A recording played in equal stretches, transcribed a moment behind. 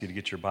to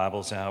get your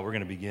Bibles out. We're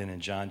going to begin in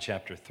John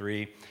chapter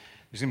 3.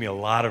 There's going to be a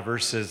lot of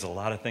verses, a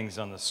lot of things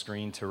on the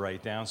screen to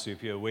write down. So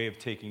if you have a way of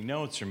taking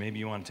notes, or maybe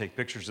you want to take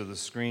pictures of the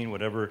screen,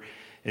 whatever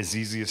is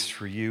easiest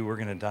for you, we're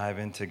going to dive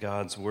into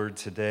God's Word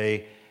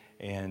today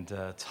and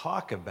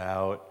talk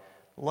about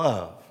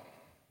love.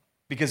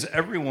 Because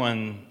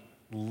everyone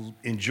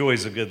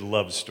enjoys a good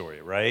love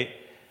story, right?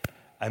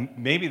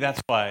 Maybe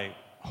that's why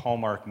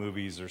Hallmark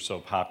movies are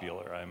so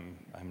popular.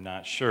 I'm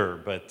not sure,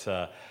 but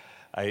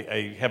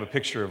I have a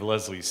picture of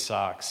Leslie's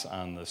socks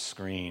on the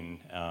screen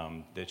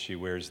that she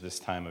wears this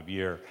time of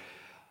year.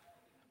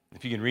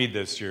 If you can read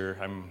this,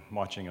 I'm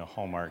watching a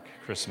Hallmark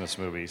Christmas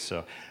movie,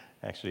 so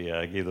actually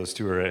I gave those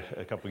to her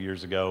a couple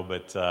years ago,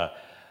 but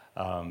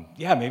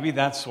yeah, maybe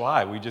that's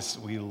why.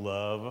 We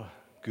love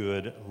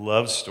good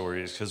love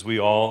stories, because we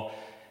all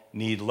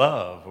need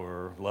love,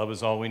 or love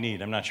is all we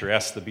need. I'm not sure,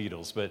 ask the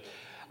Beatles, but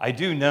I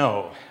do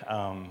know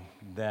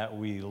that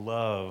we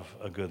love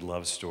a good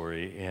love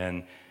story,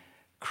 and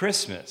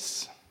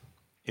Christmas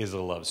is a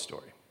love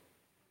story.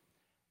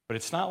 But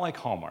it's not like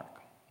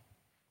Hallmark.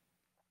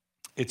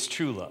 It's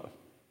true love.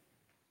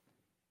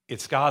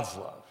 It's God's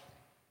love.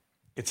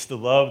 It's the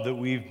love that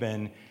we've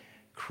been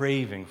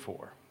craving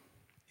for.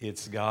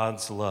 It's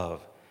God's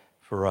love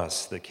for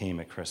us that came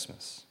at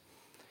Christmas.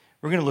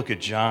 We're going to look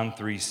at John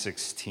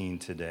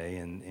 3:16 today,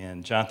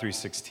 and John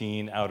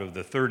 3:16, out of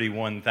the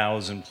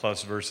 31,000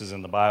 plus verses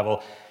in the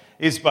Bible,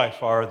 is by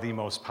far the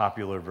most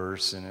popular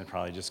verse, and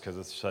probably just because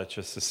it's such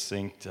a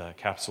succinct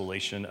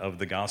encapsulation of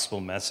the gospel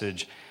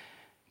message.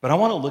 But I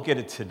want to look at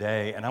it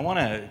today, and I want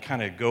to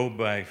kind of go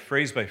by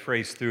phrase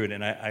through it,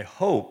 and I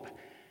hope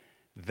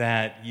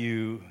that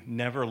you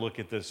never look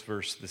at this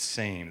verse the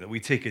same, that we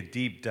take a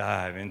deep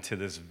dive into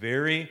this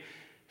very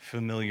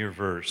familiar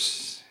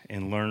verse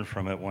and learn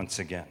from it once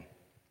again.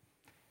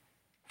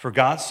 For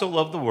God so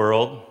loved the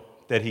world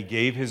that he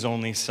gave his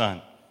only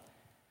Son,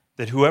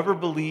 that whoever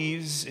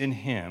believes in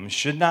him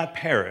should not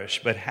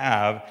perish but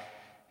have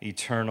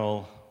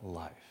eternal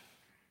life.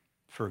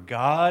 For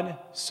God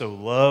so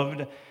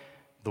loved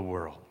the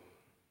world.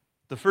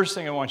 The first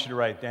thing I want you to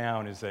write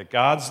down is that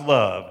God's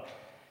love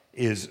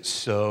is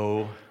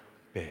so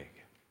big.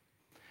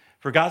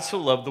 For God so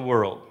loved the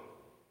world.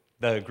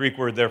 The Greek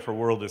word there for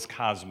world is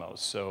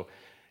cosmos, so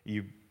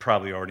you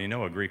probably already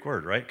know a Greek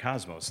word, right?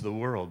 Cosmos, the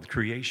world,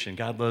 creation.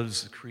 God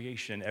loves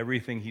creation,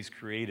 everything he's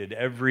created,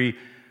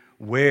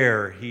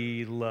 everywhere.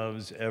 He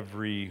loves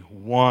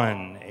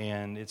everyone.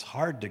 And it's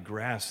hard to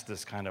grasp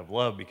this kind of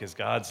love because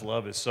God's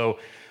love is so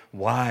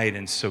wide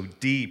and so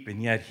deep,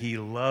 and yet he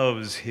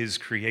loves his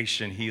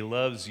creation. He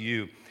loves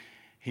you.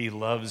 He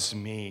loves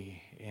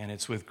me. And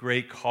it's with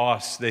great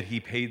cost that he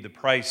paid the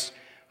price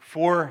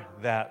for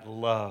that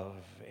love.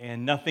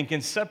 And nothing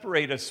can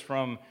separate us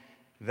from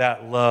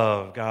that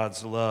love.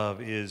 God's love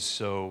is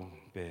so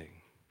big.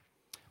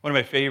 One of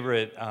my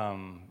favorite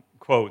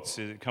quotes,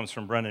 it comes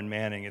from Brennan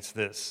Manning. It's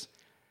this: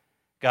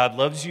 God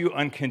loves you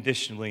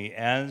unconditionally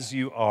as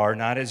you are,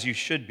 not as you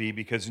should be,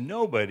 because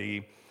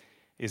nobody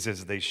is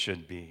as they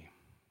should be.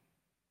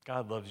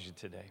 God loves you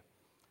today.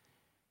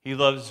 He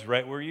loves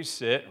right where you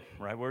sit,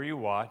 right where you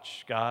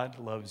watch. God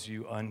loves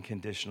you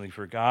unconditionally,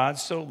 for God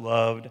so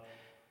loved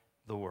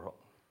the world.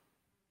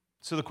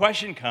 So the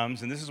question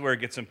comes, and this is where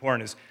it gets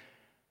important, is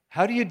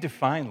how do you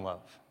define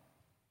love?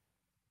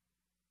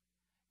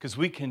 Because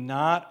we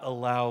cannot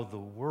allow the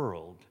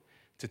world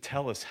to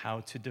tell us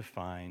how to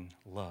define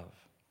love.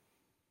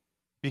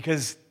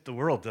 Because the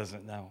world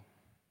doesn't know.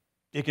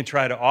 It can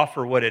try to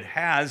offer what it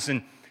has,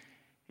 and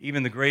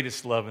even the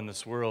greatest love in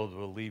this world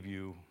will leave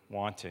you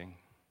wanting.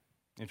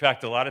 In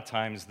fact, a lot of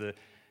times the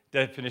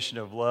definition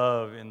of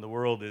love in the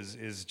world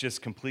is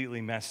just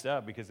completely messed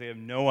up because they have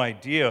no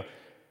idea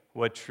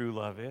what true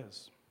love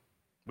is.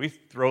 We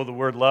throw the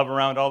word love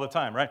around all the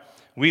time, right?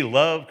 We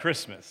love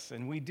Christmas,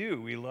 and we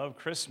do. We love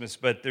Christmas,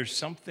 but there's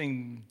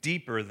something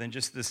deeper than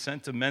just this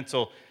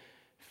sentimental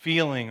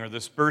feeling or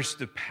this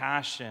burst of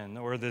passion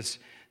or this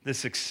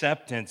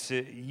acceptance.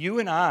 You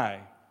and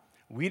I,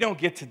 we don't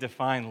get to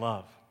define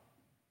love.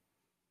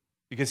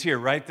 Because here,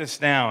 write this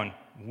down.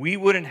 We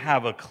wouldn't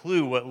have a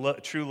clue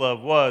what true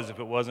love was if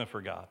it wasn't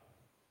for God.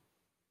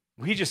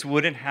 We just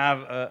wouldn't have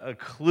a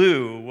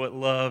clue what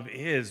love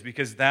is,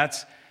 because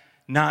that's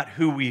not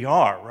who we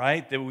are,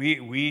 right? That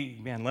we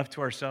left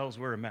to ourselves,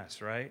 we're a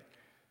mess, right?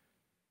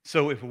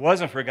 So if it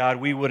wasn't for God,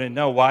 we wouldn't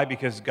know. Why?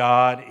 Because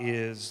God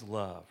is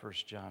love. 1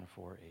 John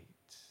 4:8.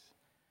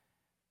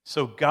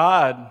 So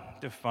God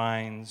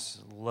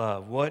defines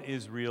love. What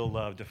is real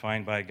love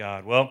defined by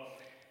God? Well,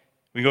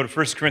 we go to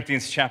 1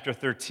 Corinthians chapter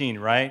 13,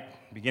 right?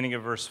 Beginning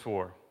of verse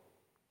 4.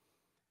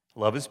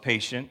 Love is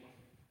patient.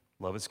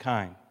 Love is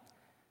kind.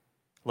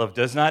 Love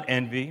does not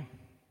envy,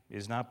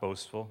 is not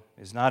boastful,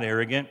 is not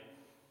arrogant,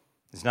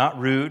 is not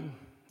rude,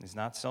 is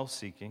not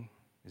self-seeking,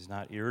 is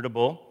not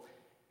irritable,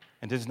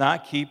 and does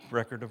not keep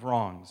record of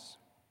wrongs.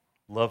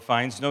 Love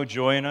finds no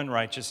joy in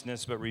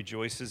unrighteousness, but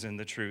rejoices in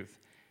the truth.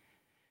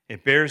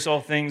 It bears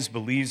all things,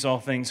 believes all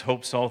things,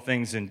 hopes all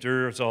things,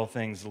 endures all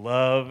things.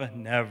 Love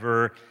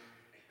never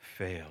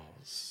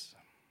fails.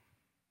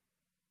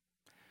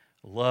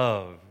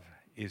 Love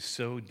is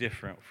so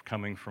different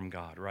coming from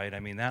God, right? I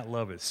mean, that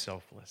love is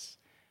selfless.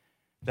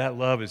 That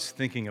love is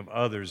thinking of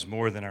others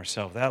more than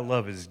ourselves. That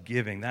love is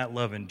giving. That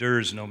love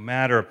endures no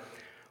matter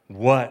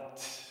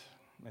what.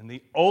 And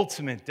the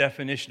ultimate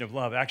definition of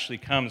love actually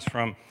comes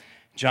from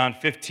John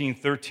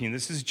 15:13.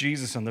 This is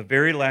Jesus on the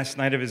very last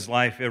night of his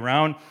life.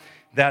 Around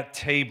that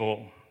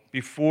table,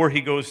 before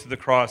he goes to the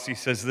cross, he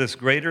says this: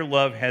 greater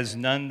love has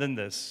none than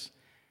this,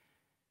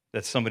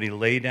 that somebody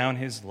lay down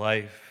his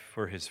life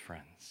for his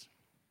friends.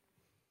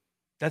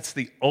 That's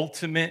the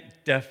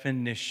ultimate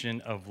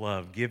definition of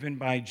love given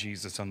by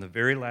Jesus on the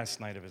very last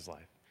night of his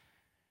life.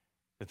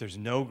 That there's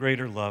no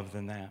greater love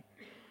than that.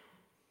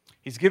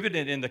 He's given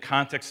it in the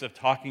context of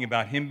talking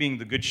about him being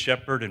the good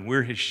shepherd and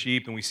we're his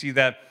sheep. And we see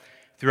that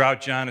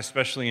throughout John,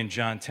 especially in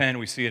John 10.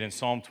 We see it in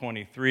Psalm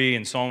 23.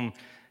 In Psalm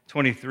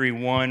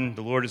 23:1,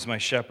 the Lord is my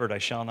shepherd, I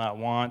shall not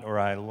want, or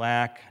I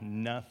lack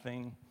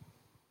nothing.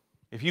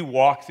 If you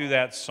walk through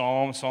that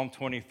Psalm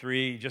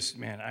 23,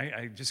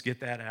 I just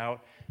get that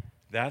out.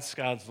 That's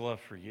God's love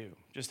for you.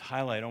 Just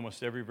highlight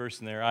almost every verse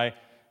in there. I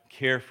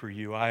care for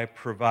you. I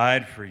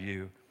provide for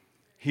you.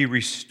 He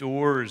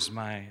restores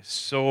my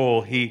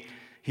soul. He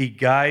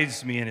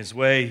guides me in his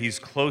way. He's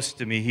close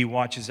to me. He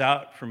watches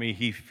out for me.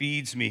 He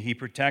feeds me. He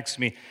protects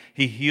me.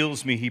 He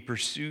heals me. He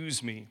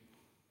pursues me.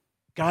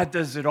 God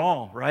does it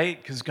all, right?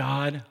 Because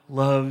God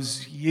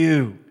loves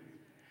you.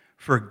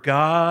 For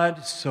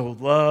God so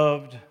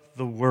loved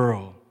the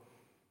world.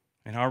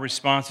 And our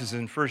response is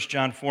in 1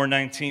 John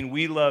 4:19,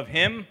 we love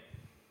him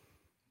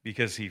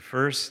because he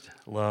first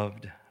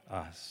loved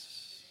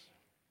us.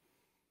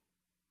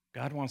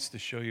 God wants to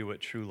show you what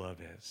true love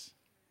is,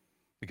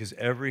 because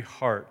every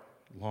heart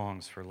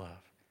longs for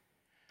love.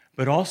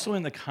 But also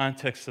in the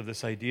context of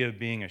this idea of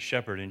being a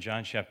shepherd, in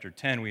John chapter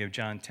 10, we have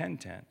John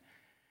 10:10,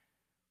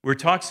 where it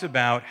talks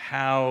about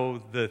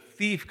how the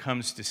thief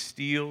comes to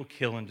steal,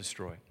 kill, and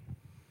destroy.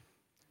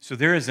 So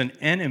there is an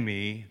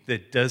enemy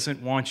that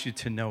doesn't want you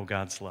to know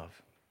God's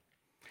love.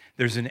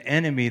 There's an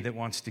enemy that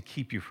wants to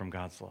keep you from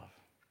God's love.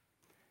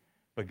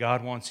 But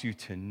God wants you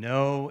to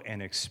know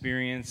and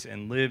experience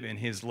and live in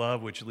his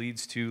love, which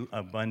leads to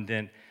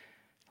abundant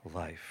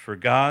life. For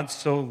God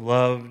so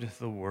loved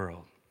the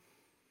world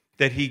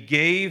that he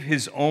gave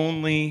his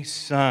only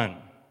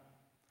son.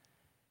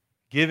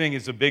 Giving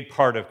is a big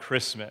part of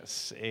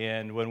Christmas.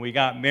 And when we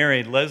got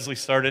married, Leslie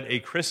started a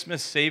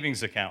Christmas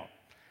savings account.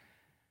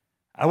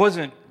 I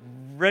wasn't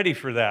ready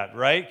for that,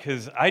 right?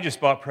 Because I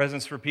just bought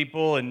presents for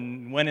people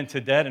and went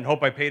into debt and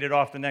hope I paid it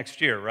off the next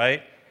year,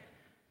 right?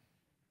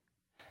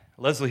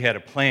 Leslie had a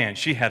plan.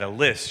 She had a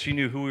list. She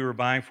knew who we were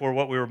buying for,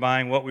 what we were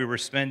buying, what we were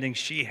spending.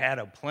 She had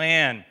a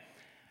plan.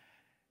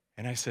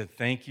 And I said,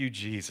 thank you,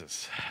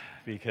 Jesus,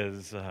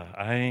 because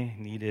I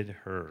needed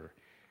her.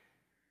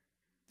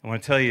 I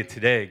want to tell you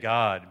today,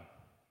 God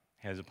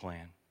has a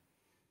plan.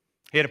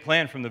 He had a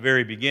plan from the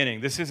very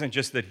beginning. This isn't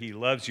just that he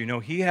loves you.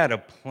 No, he had a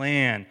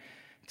plan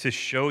to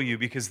show you,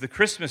 because the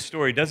Christmas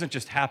story doesn't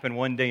just happen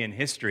one day in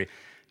history.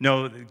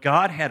 No,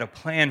 God had a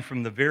plan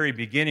from the very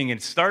beginning.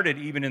 It started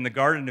even in the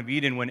Garden of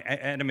Eden when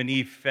Adam and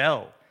Eve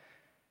fell.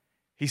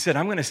 He said,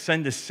 I'm going to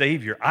send a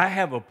Savior. I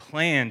have a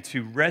plan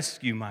to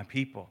rescue my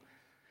people.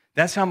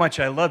 That's how much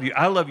I love you.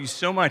 I love you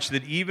so much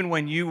that even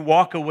when you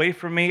walk away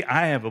from me,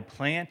 I have a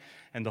plan.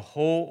 And the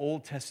whole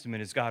Old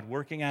Testament is God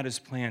working out his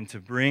plan to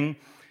bring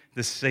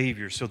the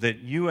Savior so that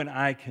you and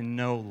I can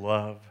know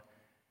love,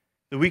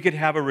 that we could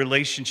have a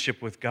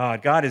relationship with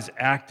God. God is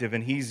active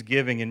and he's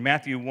giving. In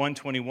Matthew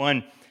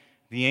 1:21,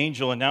 the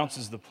angel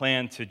announces the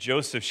plan to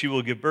Joseph. She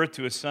will give birth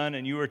to a son,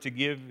 and you are to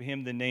give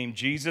him the name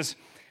Jesus,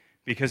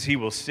 because he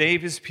will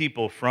save his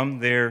people from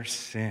their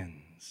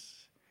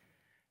sins.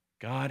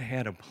 God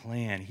had a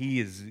plan.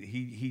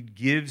 He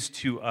gives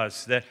to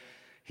us that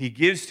he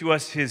gives to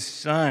us his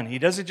son. He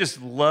doesn't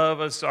just love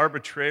us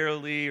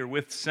arbitrarily or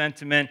with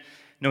sentiment.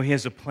 No, he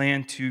has a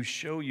plan to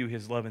show you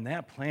his love, and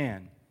that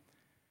plan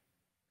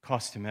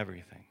cost him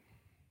everything.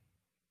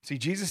 See,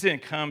 Jesus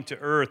didn't come to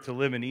earth to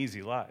live an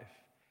easy life.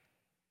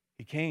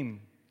 He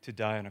came to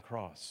die on a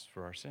cross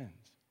for our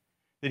sins.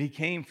 That he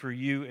came for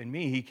you and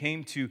me. He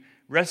came to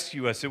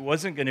rescue us. It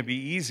wasn't going to be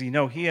easy.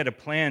 No, he had a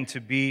plan to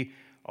be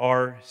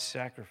our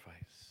sacrifice.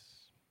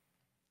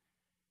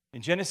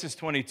 In Genesis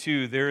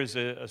 22, there is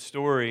a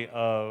story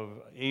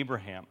of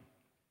Abraham.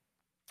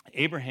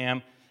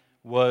 Abraham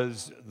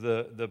was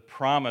the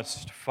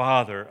promised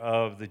father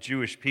of the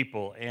Jewish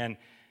people. And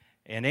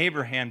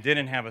Abraham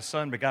didn't have a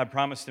son, but God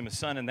promised him a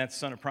son, and that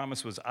son of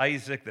promise was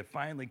Isaac, that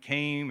finally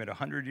came at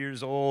 100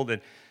 years old.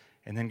 And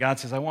then God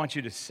says, I want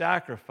you to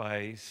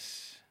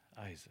sacrifice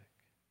Isaac.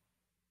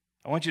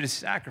 I want you to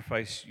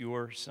sacrifice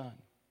your son.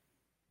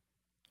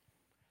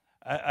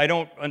 I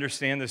don't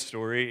understand this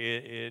story.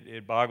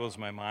 It boggles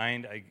my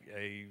mind.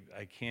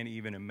 I can't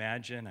even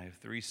imagine. I have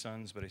 3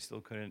 sons, but I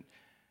still couldn't.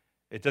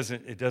 It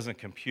doesn't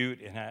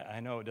compute, and I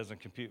know it doesn't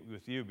compute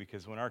with you,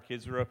 because when our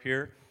kids were up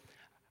here,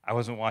 I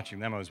wasn't watching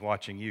them, I was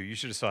watching you. You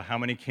should have saw how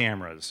many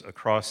cameras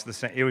across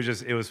the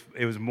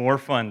it was more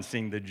fun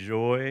seeing the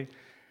joy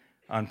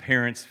on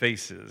parents'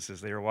 faces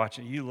as they were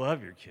watching. You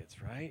love your kids,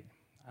 right?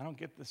 I don't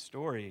get the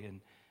story.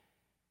 And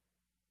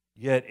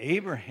yet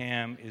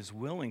Abraham is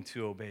willing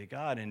to obey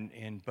God,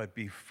 but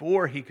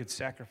before he could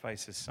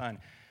sacrifice his son,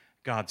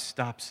 God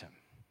stops him.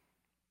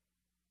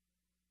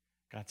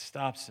 God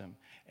stops him.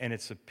 And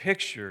it's a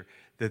picture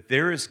that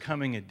there is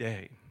coming a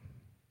day,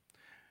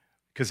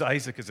 because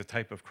Isaac is a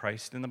type of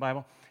Christ in the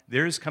Bible,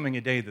 there is coming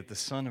a day that the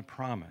son of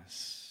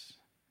promise,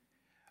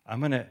 I'm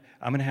gonna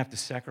have to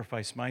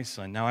sacrifice my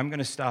son. Now I'm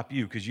gonna stop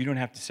you because you don't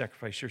have to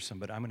sacrifice your son,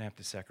 but I'm gonna have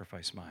to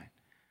sacrifice mine.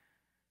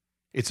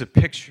 It's a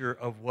picture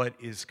of what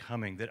is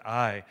coming, that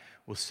I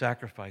will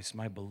sacrifice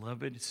my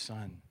beloved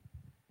son.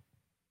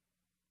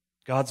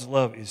 God's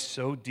love is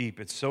so deep,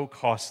 it's so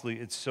costly,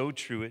 it's so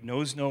true, it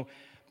knows no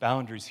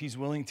boundaries. He's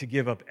willing to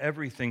give up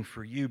everything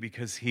for you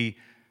because he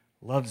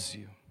loves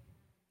you.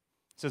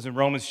 It says in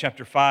Romans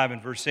chapter 5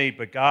 and verse 8,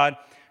 but God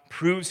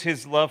proves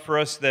his love for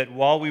us that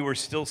while we were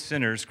still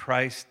sinners,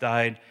 Christ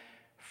died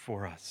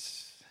for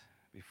us.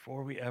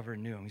 Before we ever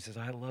knew him, he says,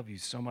 I love you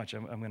so much.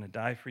 I'm going to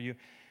die for you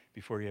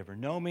before you ever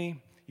know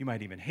me. You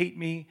might even hate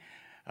me.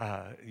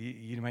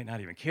 You might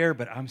not even care,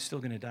 but I'm still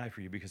going to die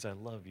for you because I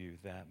love you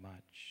that much.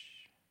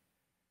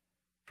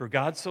 For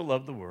God so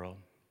loved the world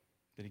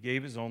that he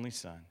gave his only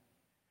son,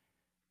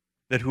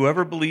 that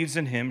whoever believes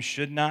in him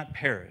should not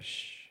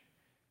perish,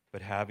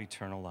 but have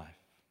eternal life.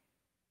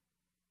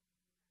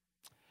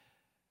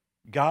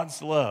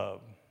 God's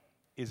love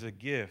is a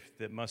gift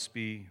that must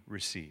be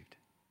received.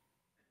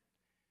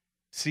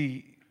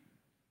 See,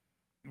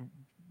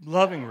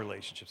 loving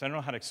relationships, I don't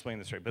know how to explain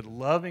this right, but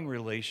loving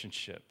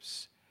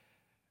relationships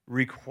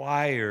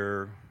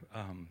require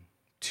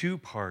two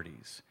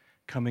parties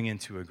coming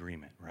into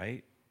agreement,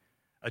 right?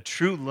 A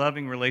true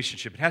loving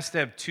relationship, it has to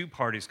have two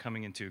parties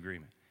coming into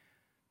agreement.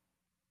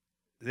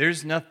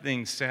 There's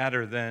nothing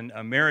sadder than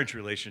a marriage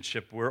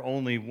relationship where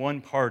only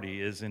one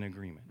party is in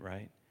agreement,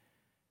 right?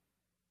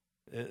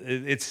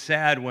 It's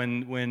sad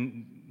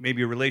when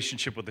maybe a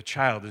relationship with a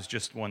child is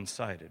just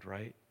one-sided,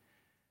 right?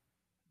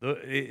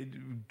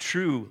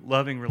 True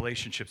loving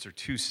relationships are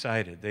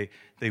two-sided.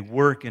 They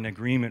work in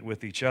agreement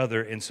with each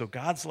other. And so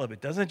God's love, it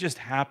doesn't just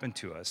happen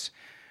to us.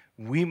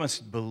 We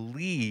must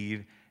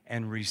believe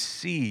and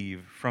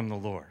receive from the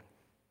Lord.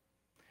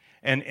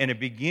 And it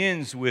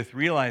begins with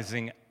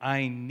realizing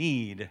I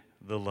need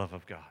the love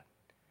of God.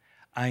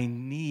 I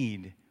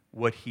need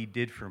what he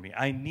did for me.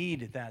 I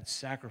need that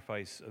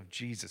sacrifice of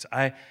Jesus.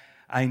 I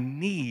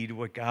need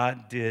what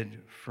God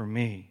did for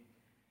me.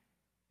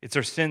 It's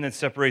our sin that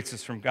separates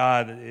us from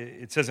God.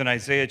 It says in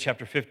Isaiah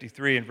chapter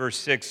 53 and verse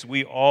 6,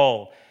 we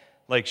all,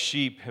 like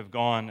sheep, have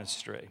gone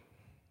astray.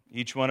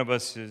 Each one of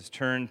us has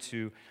turned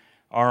to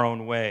our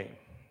own way,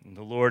 and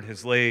the Lord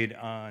has laid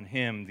on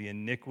him the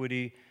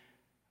iniquity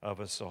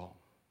of us all.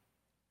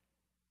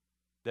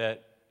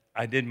 That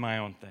I did my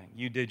own thing.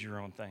 You did your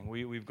own thing.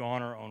 We've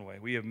gone our own way.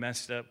 We have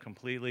messed up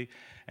completely,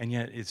 and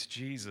yet it's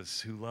Jesus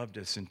who loved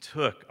us and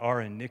took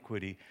our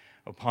iniquity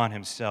upon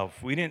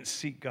himself. We didn't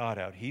seek God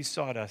out. He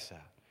sought us out,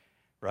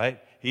 right?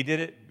 He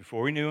did it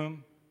before we knew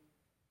him.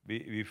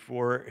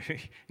 Before,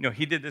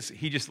 he did this.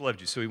 He just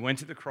loved you. So he went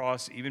to the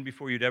cross even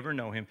before you'd ever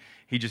know him.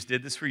 He just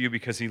did this for you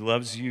because he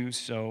loves you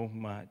so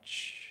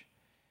much,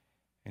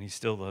 and he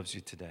still loves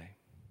you today.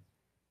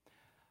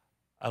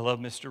 I love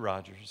Mr.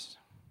 Rogers.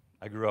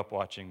 I grew up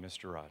watching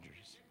Mr.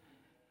 Rogers.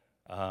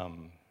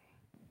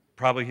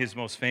 Probably his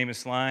most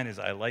famous line is,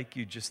 I like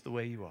you just the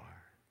way you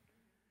are.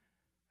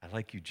 I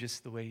like you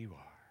just the way you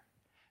are.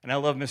 And I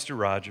love Mr.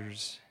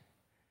 Rogers,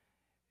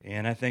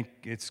 and I think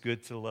it's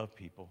good to love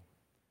people.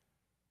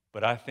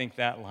 But I think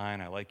that line,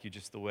 I like you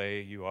just the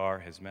way you are,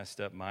 has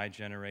messed up my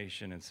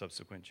generation and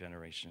subsequent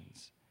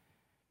generations.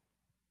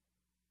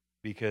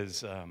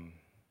 Because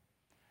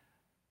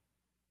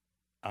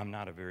I'm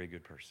not a very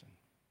good person.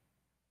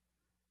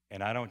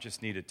 And I don't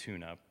just need a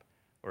tune-up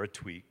or a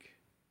tweak.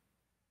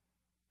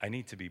 I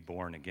need to be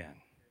born again.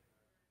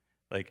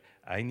 Like,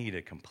 I need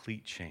a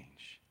complete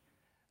change.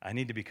 I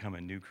need to become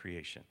a new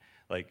creation.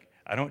 Like,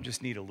 I don't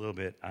just need a little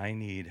bit, I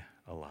need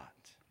a lot.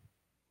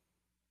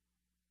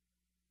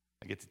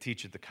 I get to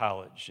teach at the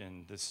college,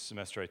 and this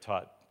semester I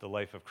taught the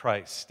life of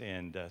Christ.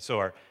 And so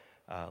our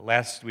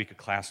last week of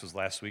class was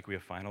last week. We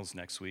have finals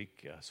next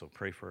week, so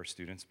pray for our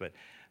students. But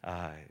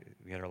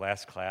we had our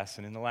last class,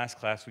 and in the last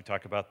class we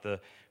talk about the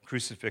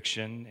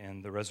crucifixion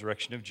and the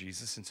resurrection of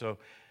Jesus. And so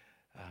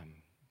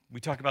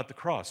we talk about the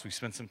cross. We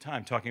spent some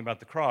time talking about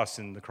the cross,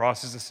 and the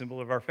cross is a symbol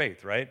of our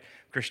faith, right?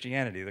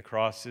 Christianity, the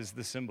cross is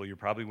the symbol. You're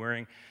probably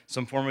wearing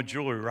some form of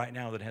jewelry right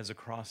now that has a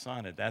cross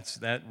on it.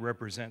 That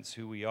represents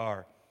who we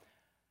are.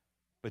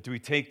 But do we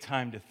take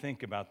time to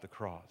think about the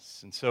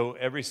cross? And so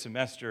every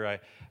semester I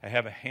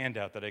have a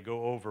handout that I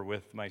go over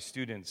with my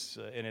students,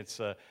 and it's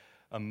a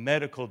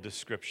medical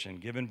description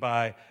given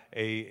by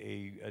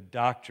a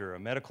doctor, a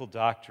medical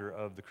doctor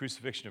of the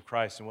crucifixion of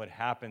Christ and what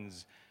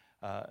happens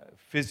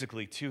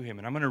physically to him.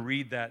 And I'm going to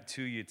read that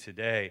to you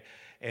today.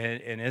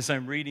 And as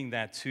I'm reading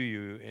that to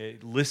you,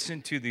 listen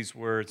to these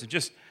words and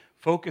just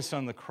focus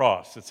on the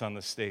cross that's on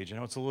the stage. I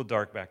know it's a little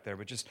dark back there,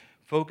 but just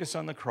focus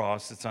on the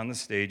cross that's on the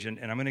stage. And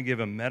I'm going to give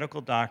a medical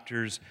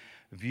doctor's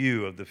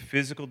view of the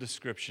physical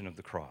description of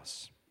the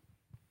cross.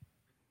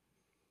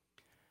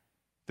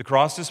 The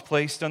cross is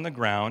placed on the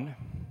ground,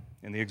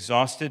 and the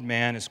exhausted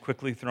man is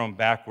quickly thrown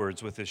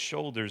backwards with his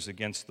shoulders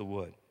against the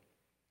wood.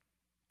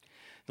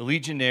 The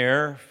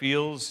legionnaire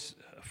feels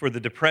for the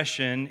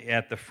depression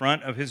at the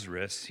front of his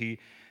wrists. He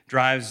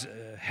drives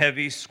a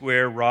heavy,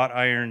 square, wrought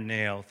iron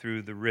nail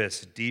through the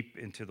wrist deep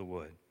into the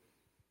wood.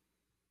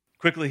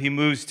 Quickly, he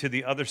moves to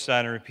the other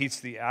side and repeats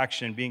the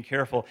action, being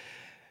careful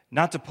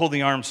not to pull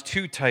the arms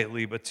too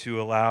tightly, but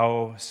to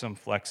allow some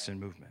flex and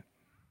movement.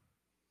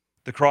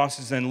 The cross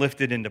is then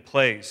lifted into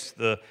place.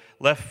 The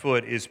left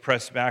foot is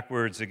pressed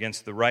backwards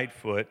against the right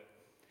foot,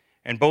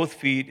 and both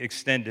feet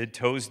extended,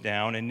 toes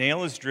down. A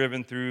nail is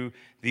driven through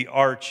the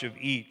arch of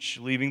each,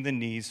 leaving the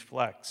knees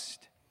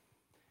flexed.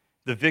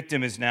 The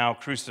victim is now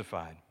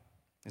crucified.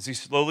 As he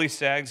slowly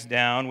sags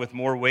down with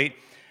more weight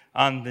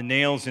on the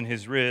nails in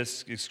his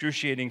wrists,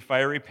 excruciating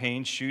fiery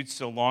pain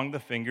shoots along the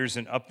fingers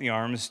and up the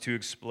arms to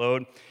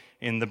explode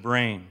in the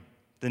brain.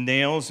 The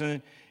nails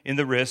in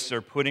the wrists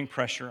are putting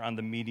pressure on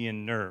the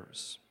median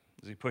nerves.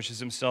 As he pushes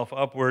himself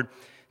upward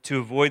to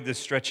avoid the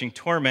stretching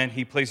torment,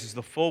 he places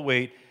the full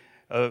weight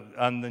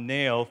on the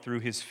nail through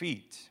his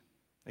feet.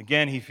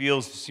 Again, he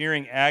feels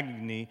searing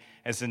agony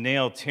as the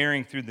nail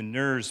tearing through the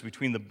nerves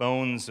between the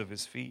bones of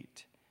his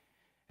feet.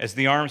 As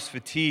the arms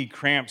fatigue,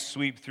 cramps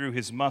sweep through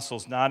his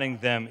muscles, knotting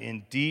them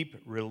in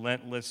deep,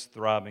 relentless,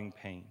 throbbing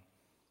pain.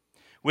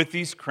 With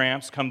these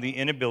cramps come the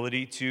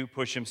inability to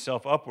push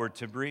himself upward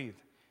to breathe.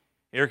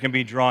 Air can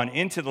be drawn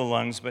into the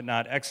lungs but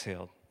not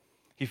exhaled.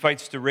 He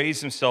fights to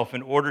raise himself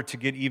in order to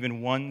get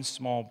even one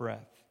small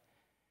breath.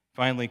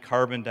 Finally,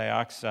 carbon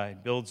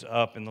dioxide builds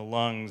up in the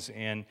lungs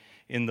and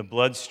in the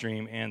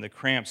bloodstream, and the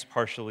cramps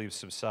partially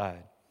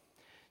subside.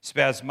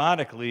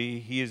 Spasmodically,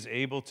 he is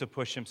able to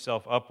push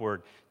himself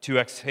upward to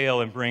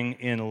exhale and bring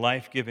in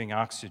life-giving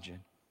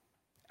oxygen.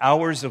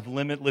 Hours of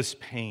limitless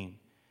pain,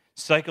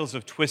 cycles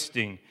of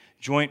twisting,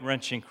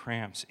 joint-wrenching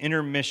cramps,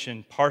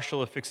 intermission,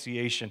 partial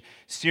asphyxiation,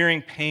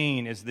 searing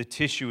pain as the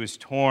tissue is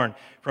torn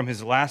from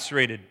his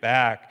lacerated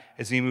back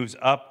as he moves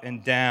up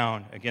and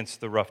down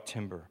against the rough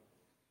timber.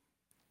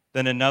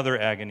 Then another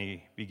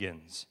agony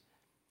begins.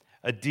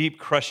 A deep,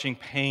 crushing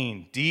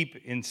pain deep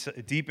in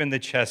the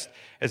chest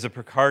as the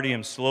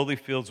pericardium slowly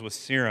fills with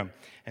serum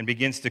and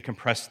begins to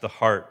compress the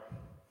heart.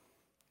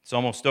 It's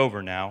almost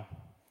over now.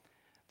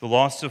 The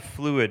loss of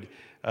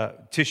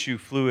tissue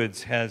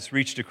fluids has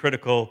reached a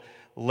critical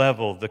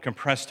level. The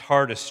compressed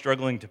heart is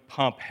struggling to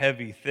pump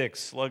heavy, thick,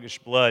 sluggish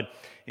blood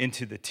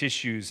into the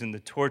tissues, and the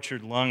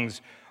tortured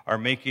lungs are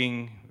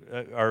making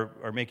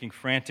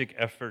frantic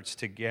efforts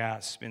to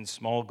gasp in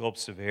small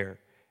gulps of air.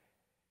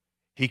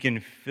 He can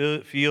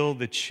feel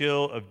the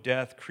chill of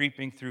death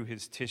creeping through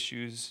his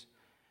tissues.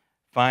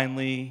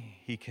 Finally,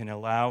 he can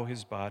allow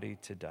his body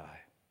to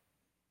die.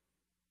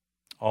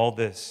 All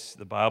this,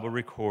 the Bible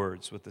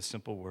records with the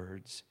simple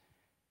words,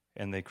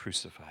 "And they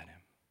crucified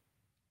him."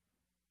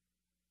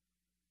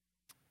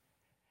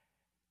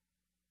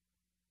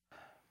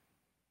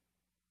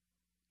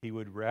 He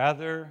would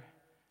rather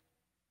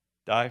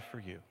die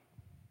for you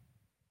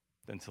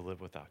than to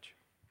live without you.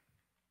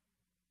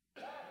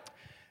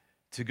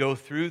 To go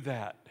through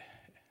that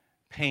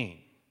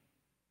pain,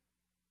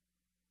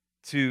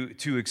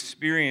 to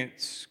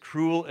experience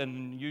cruel and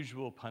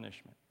unusual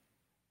punishment.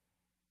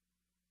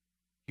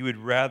 He would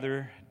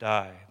rather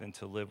die than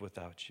to live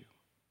without you.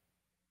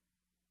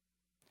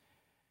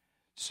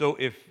 So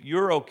if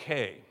you're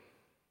okay,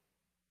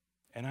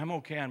 and I'm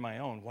okay on my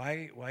own,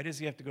 why does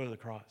he have to go to the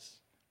cross?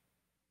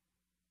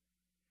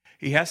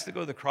 He has to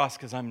go to the cross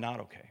because I'm not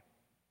okay,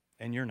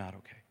 and you're not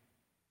okay.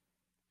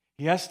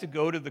 He has to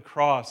go to the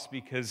cross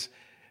because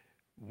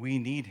we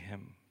need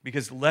him.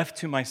 Because left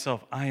to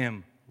myself, I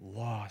am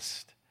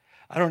lost.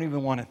 I don't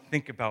even want to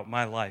think about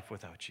my life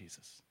without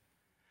Jesus.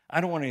 I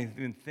don't want to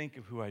even think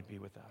of who I'd be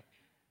without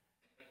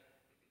him.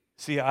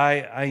 See,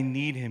 I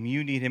need him,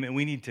 you need him, and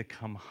we need to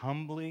come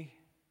humbly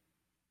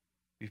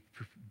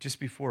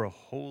just before a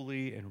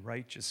holy and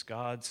righteous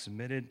God,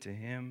 submitted to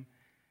him.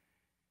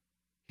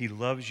 He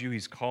loves you.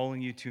 He's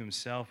calling you to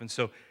himself. And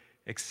so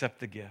accept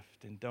the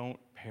gift and don't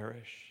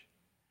perish.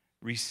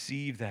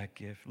 Receive that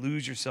gift.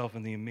 Lose yourself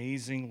in the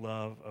amazing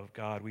love of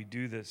God. We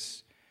do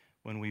this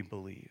when we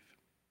believe.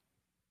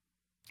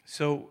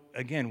 So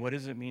again, what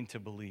does it mean to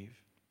believe?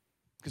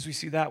 Because we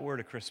see that word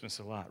at Christmas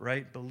a lot,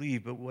 right?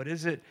 Believe. But what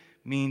does it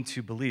mean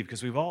to believe?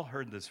 Because we've all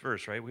heard this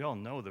verse, right? We all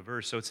know the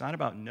verse. So it's not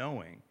about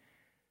knowing.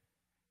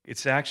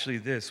 It's actually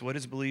this. What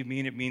does believe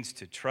mean? It means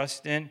to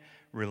trust in,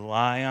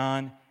 rely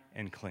on,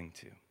 and cling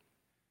to.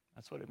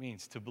 That's what it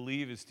means. To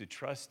believe is to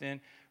trust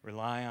in,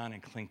 rely on,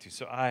 and cling to.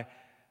 So I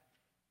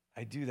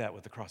do that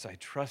with the cross. I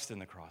trust in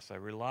the cross. I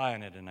rely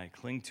on it, and I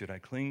cling to it. I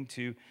cling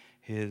to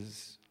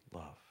his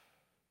love.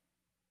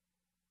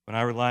 When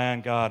I rely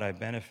on God, I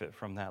benefit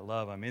from that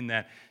love. I'm in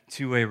that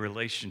two-way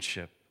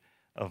relationship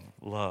of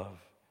love.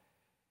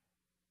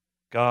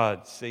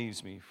 God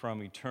saves me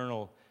from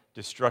eternal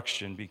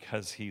destruction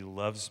because he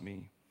loves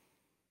me.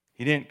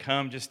 He didn't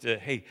come just to,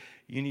 hey,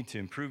 you need to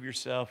improve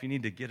yourself. You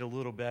need to get a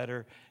little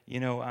better.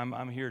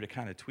 I'm here to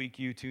kind of tweak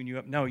you, tune you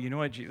up. No, you know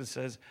what Jesus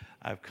says?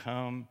 I've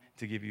come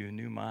to give you a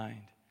new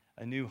mind,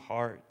 a new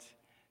heart,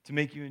 to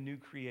make you a new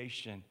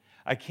creation.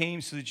 I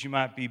came so that you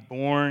might be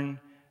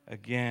born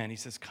again. He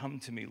says, come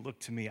to me, look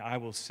to me. I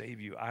will save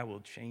you. I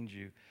will change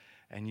you,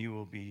 and you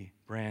will be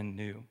brand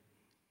new.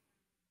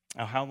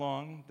 Now, how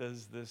long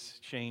does this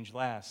change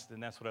last?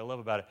 And that's what I love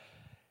about it.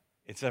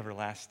 It's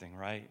everlasting,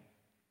 right?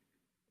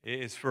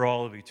 It's for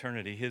all of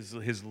eternity.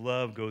 His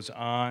love goes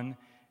on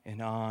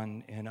and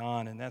on and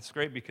on. And that's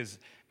great because,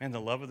 man, the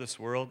love of this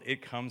world,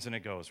 it comes and it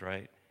goes,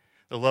 right?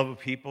 The love of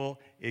people,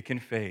 it can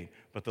fade.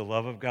 But the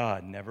love of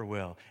God never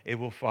will. It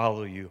will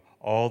follow you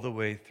all the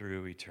way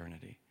through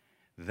eternity.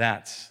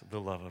 That's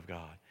the love of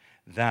God.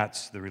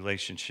 That's the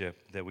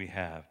relationship that we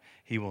have.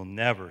 He will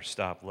never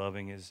stop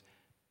loving his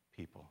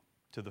people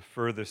to the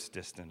furthest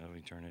distant of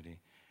eternity.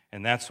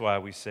 And that's why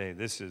we say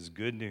this is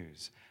good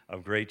news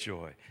of great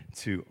joy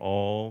to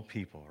all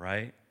people,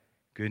 right?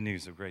 Good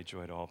news of great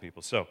joy to all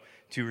people. So,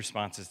 2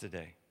 responses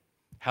today.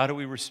 How do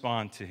we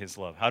respond to his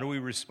love? How do we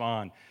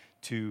respond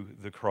to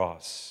the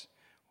cross?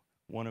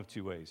 One of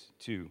 2 ways.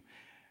 2,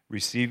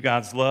 receive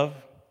God's love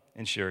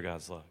and share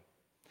God's love.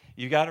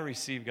 You got to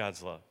receive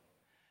God's love.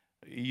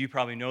 You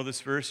probably know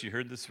this verse. You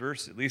heard this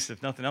verse. At least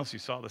if nothing else, you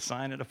saw the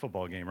sign at a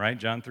football game, right?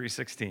 John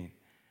 3:16.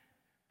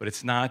 But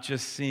it's not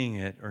just seeing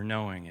it or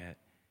knowing it.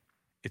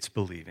 It's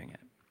believing it.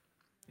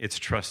 It's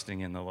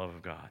trusting in the love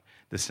of God,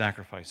 the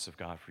sacrifice of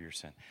God for your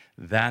sin.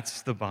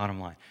 That's the bottom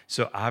line.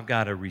 So I've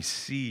got to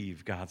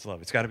receive God's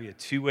love. It's got to be a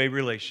 2-way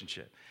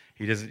relationship.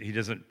 He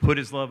doesn't put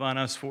his love on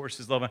us, force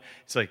his love on us.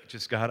 It's like,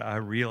 just God, I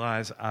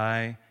realize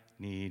I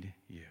need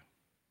you.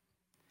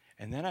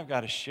 And then I've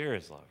got to share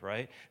his love,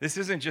 right? This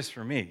isn't just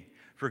for me.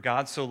 For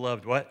God so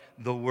loved what?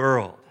 The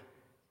world.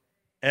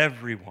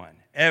 Everyone.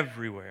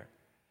 Everywhere.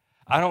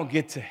 I don't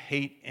get to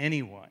hate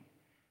anyone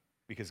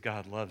because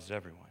God loves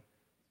everyone.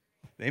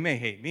 They may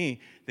hate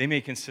me. They may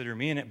consider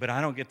me in it, but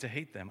I don't get to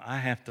hate them. I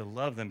have to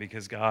love them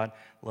because God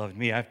loved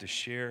me. I have to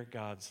share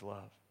God's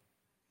love.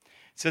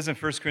 It says in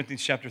 1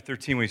 Corinthians chapter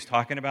 13, when he's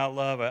talking about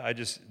love,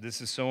 this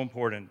is so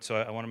important, so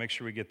I want to make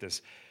sure we get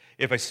this.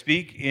 If I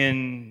speak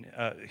in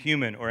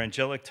human or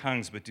angelic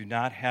tongues but do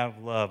not have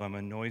love, I'm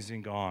a noisy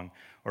gong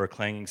or a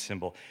clanging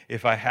cymbal.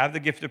 If I have the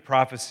gift of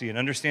prophecy and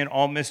understand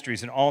all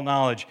mysteries and all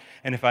knowledge,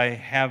 and if I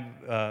have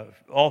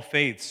all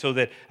faith so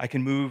that I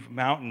can move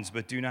mountains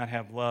but do not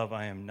have love,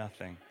 I am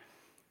nothing.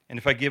 And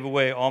if I give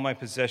away all my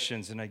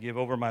possessions and I give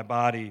my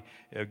body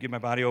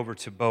over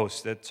to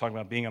boast, that's talking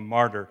about being a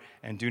martyr,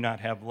 and do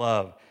not have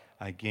love,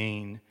 I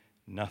gain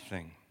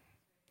nothing.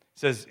 It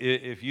says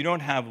if you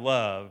don't have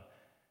love,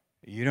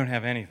 you don't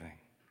have anything.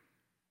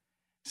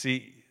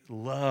 See,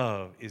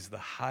 love is the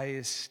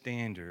highest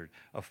standard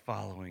of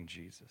following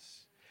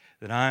Jesus.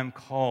 That I'm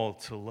called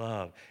to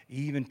love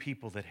even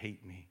people that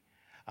hate me.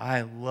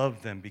 I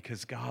love them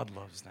because God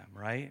loves them,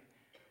 right?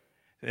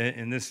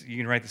 And this, you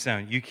can write this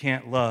down. You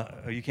can't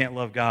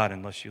love God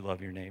unless you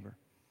love your neighbor.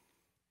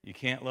 You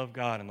can't love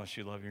God unless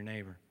you love your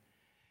neighbor.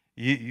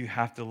 You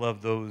have to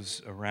love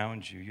those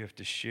around you. You have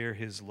to share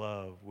his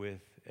love with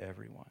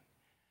everyone.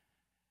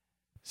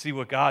 See,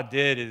 what God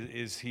did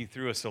is he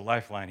threw us a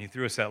lifeline. He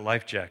threw us that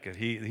life jacket.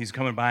 He's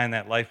coming by in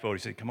that lifeboat.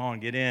 He said, come on,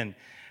 get in.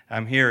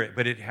 I'm here.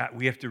 But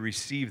we have to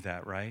receive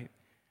that, right?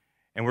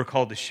 And we're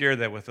called to share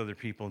that with other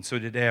people. And so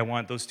today I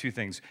want those 2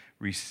 things.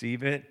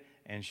 Receive it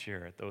and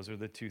share it. Those are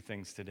the 2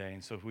 things today.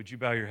 And so would you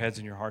bow your heads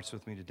and your hearts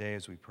with me today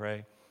as we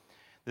pray?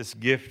 This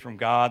gift from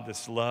God,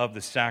 this love,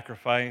 this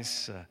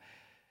sacrifice,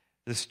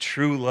 this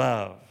true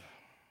love,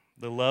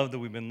 the love that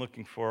we've been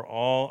looking for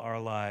all our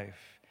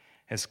life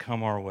has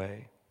come our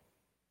way.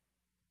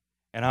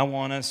 And I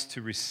want us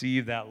to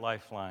receive that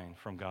lifeline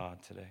from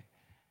God today.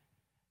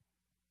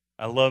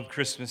 I love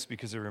Christmas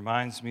because it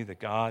reminds me that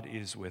God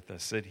is with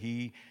us, that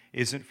he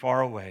isn't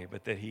far away,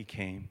 but that he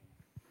came,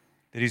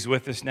 that he's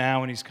with us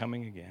now and he's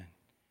coming again.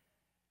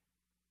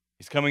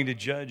 He's coming to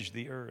judge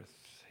the earth.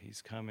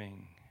 He's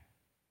coming.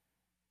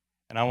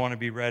 And I want to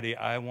be ready.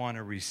 I want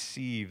to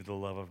receive the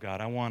love of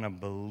God. I want to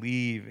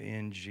believe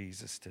in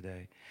Jesus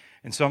today.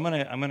 And so I'm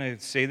going to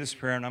say this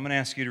prayer, and I'm going to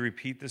ask you to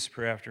repeat this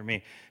prayer after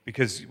me,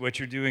 because what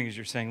you're doing is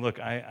you're saying, look,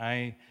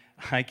 I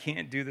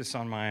can't do this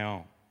on my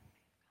own.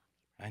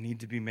 I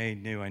need to be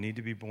made new. I need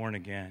to be born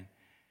again.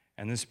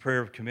 And this prayer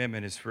of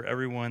commitment is for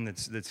everyone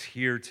that's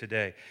here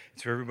today.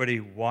 It's for everybody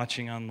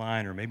watching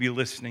online or maybe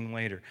listening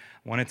later.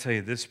 I want to tell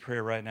you this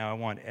prayer right now. I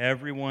want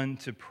everyone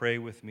to pray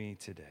with me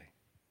today.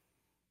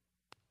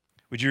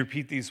 Would you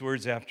repeat these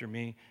words after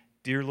me?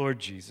 Dear Lord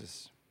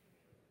Jesus,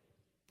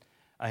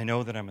 I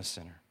know that I'm a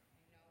sinner.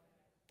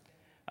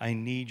 I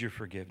need your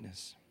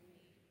forgiveness.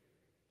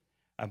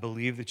 I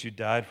believe that you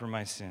died for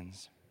my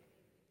sins.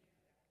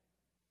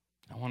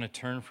 I want to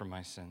turn from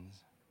my sins.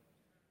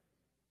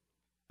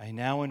 I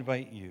now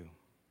invite you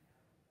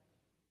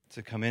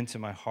to come into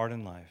my heart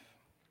and life.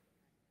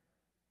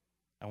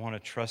 I want to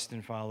trust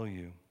and follow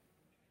you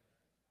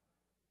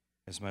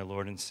as my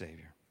Lord and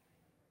Savior.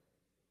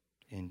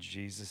 In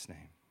Jesus'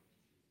 name,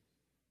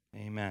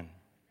 Amen.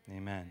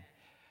 Amen.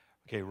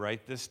 Okay,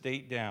 write this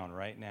date down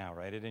right now.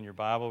 Write it in your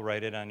Bible,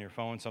 write it on your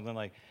phone, something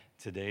like,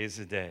 today is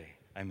the day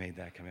I made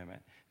that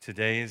commitment.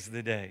 Today is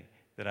the day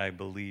that I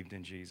believed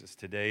in Jesus.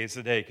 Today is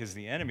the day, because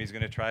the enemy is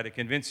going to try to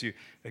convince you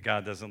that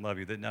God doesn't love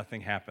you, that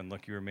nothing happened.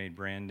 Look, you were made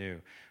brand new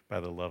by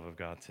the love of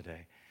God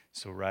today.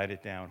 So write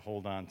it down,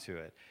 hold on to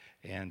it,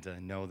 and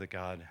know that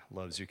God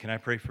loves you. Can I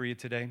pray for you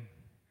today?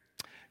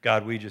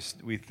 God,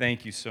 we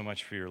thank you so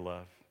much for your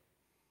love.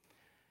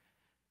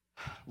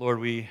 Lord,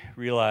 we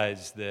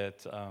realize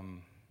that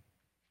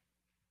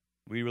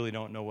we really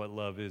don't know what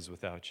love is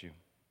without you.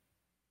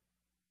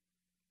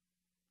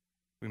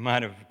 We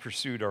might have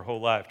pursued our whole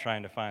life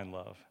trying to find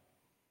love.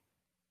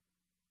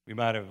 We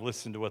might have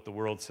listened to what the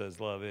world says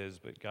love is,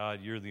 but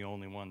God, you're the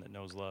only one that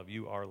knows love.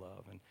 You are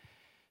love. And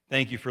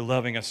thank you for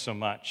loving us so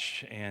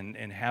much and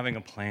having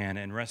a plan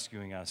and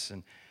rescuing us.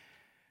 And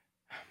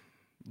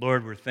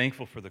Lord, we're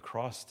thankful for the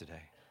cross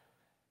today.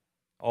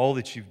 All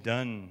that you've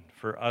done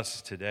for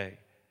us today.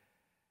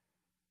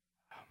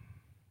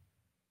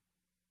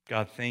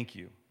 God, thank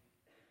you.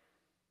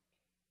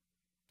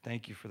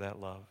 Thank you for that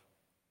love.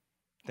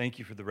 Thank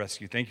you for the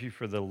rescue. Thank you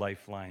for the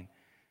lifeline,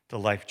 the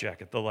life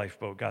jacket, the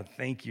lifeboat. God,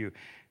 thank you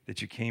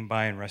that you came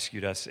by and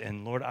rescued us.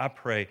 And Lord, I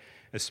pray,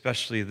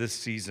 especially this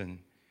season,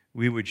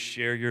 we would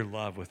share your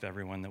love with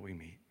everyone that we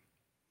meet.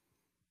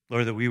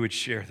 Lord, that we would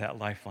share that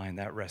lifeline,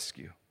 that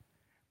rescue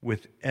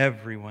with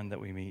everyone that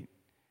we meet.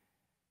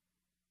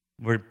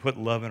 Lord, put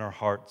love in our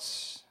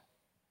hearts,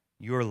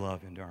 your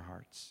love into our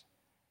hearts.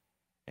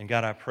 And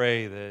God, I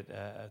pray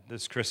that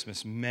this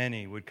Christmas,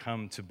 many would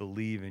come to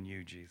believe in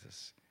you,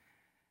 Jesus.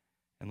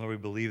 And Lord, we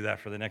believe that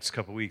for the next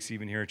couple weeks,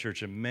 even here at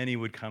church, and many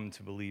would come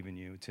to believe in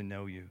you, to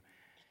know you.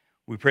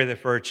 We pray that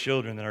for our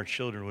children, that our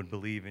children would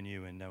believe in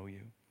you and know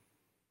you.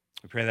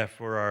 We pray that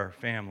for our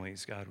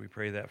families, God. We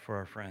pray that for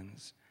our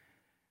friends.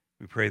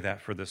 We pray that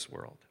for this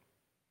world.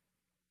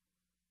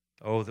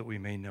 Oh, that we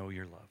may know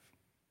your love.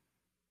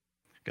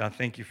 God,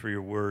 thank you for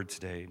your word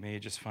today. May it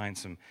just find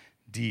some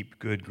deep,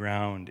 good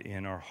ground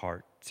in our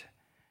heart.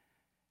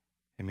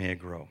 And may it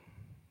grow.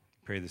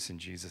 I pray this in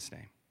Jesus'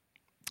 name.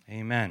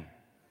 Amen.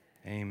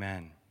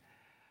 Amen.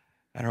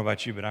 I don't know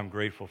about you, but I'm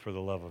grateful for the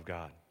love of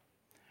God.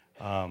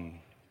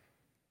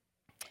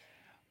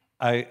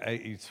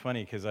 It's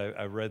funny because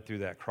I read through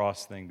that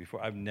cross thing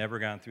before. I've never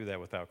gone through that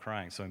without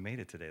crying, so I made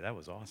it today. That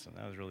was awesome.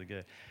 That was really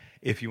good.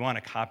 If you want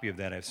a copy of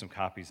that, I have some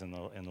copies in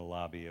the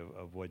lobby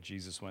of what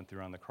Jesus went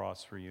through on the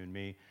cross for you and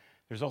me.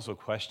 There's also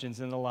questions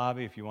in the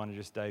lobby if you want to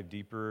just dive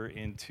deeper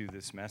into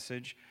this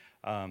message.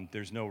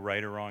 There's no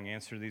right or wrong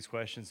answer to these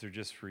questions. They're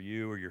just for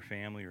you or your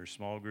family or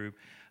small group,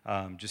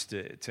 just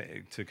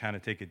to kind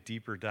of take a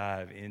deeper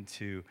dive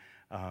into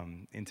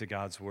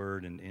God's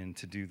Word and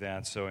to do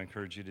that. So I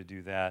encourage you to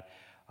do that.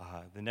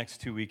 The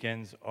next 2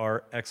 weekends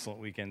are excellent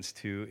weekends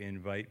to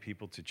invite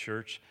people to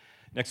church.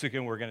 Next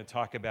weekend, we're going to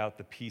talk about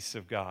the peace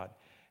of God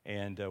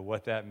and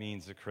what that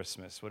means at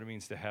Christmas, what it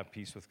means to have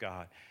peace with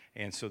God.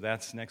 And so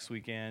that's next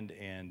weekend,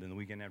 and then the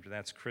weekend after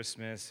that's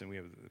Christmas, and we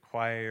have the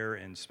choir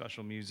and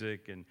special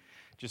music and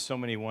just so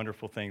many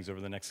wonderful things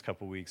over the next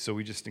couple weeks. So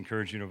we just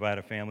encourage you to invite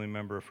a family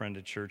member, a friend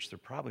to church. They're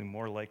probably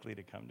more likely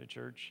to come to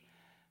church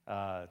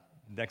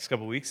next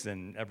couple weeks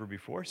than ever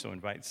before, so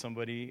invite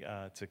somebody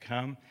to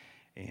come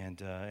and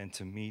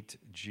to meet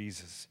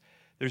Jesus.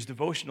 There's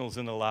devotionals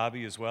in the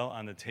lobby as well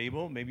on the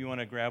table. Maybe you want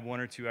to grab one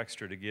or two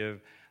extra to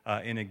give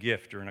in a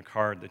gift or in a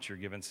card that you're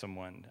giving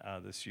someone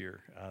this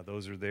year.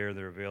 Those are there.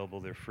 They're available.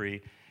 They're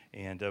free.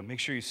 And make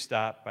sure you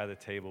stop by the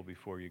table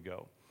before you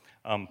go.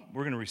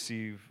 We're going to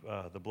receive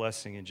the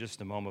blessing in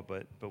just a moment,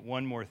 but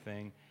one more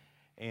thing,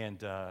 and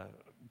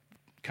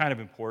kind of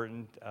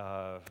important.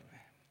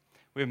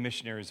 We have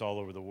missionaries all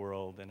over the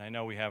world, and I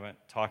know we haven't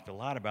talked a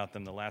lot about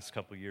them the last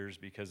couple of years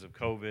because of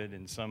COVID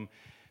and some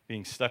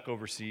being stuck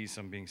overseas,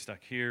 some being stuck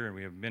here, and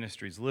we have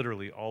ministries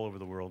literally all over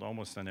the world,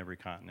 almost on every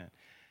continent,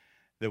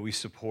 that we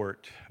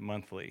support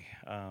monthly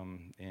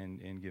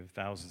and give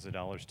thousands of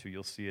dollars to.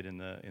 You'll see it in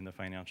the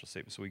financial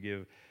statement. So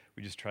we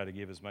just try to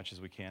give as much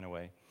as we can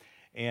away.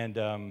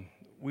 And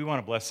we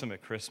want to bless them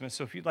at Christmas.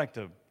 So if you'd like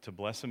to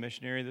bless a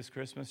missionary this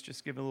Christmas,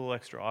 just give a little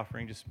extra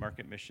offering, just mark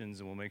it missions,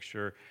 and we'll make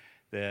sure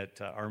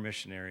that our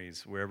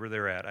missionaries, wherever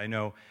they're at, I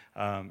know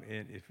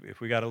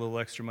if we got a little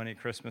extra money at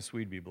Christmas,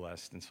 we'd be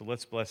blessed. And so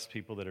let's bless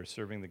people that are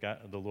serving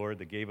the Lord,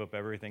 that gave up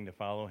everything to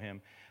follow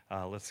him.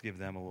 Let's give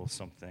them a little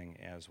something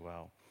as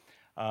well.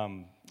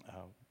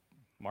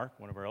 Mark,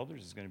 one of our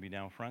elders, is going to be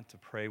down front to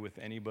pray with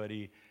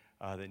anybody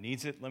that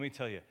needs it. Let me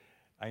tell you,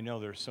 I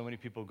know there's so many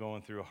people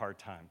going through a hard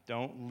time.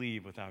 Don't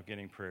leave without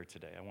getting prayer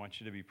today. I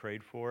want you to be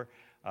prayed for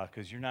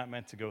because you're not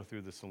meant to go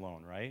through this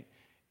alone, right?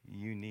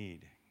 You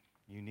need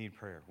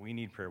prayer. We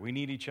need prayer. We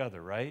need each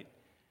other, right?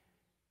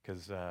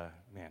 Because,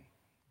 man,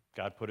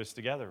 God put us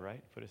together,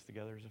 right? Put us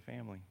together as a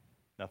family.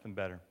 Nothing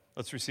better.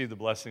 Let's receive the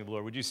blessing of the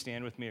Lord. Would you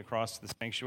stand with me across the sanctuary?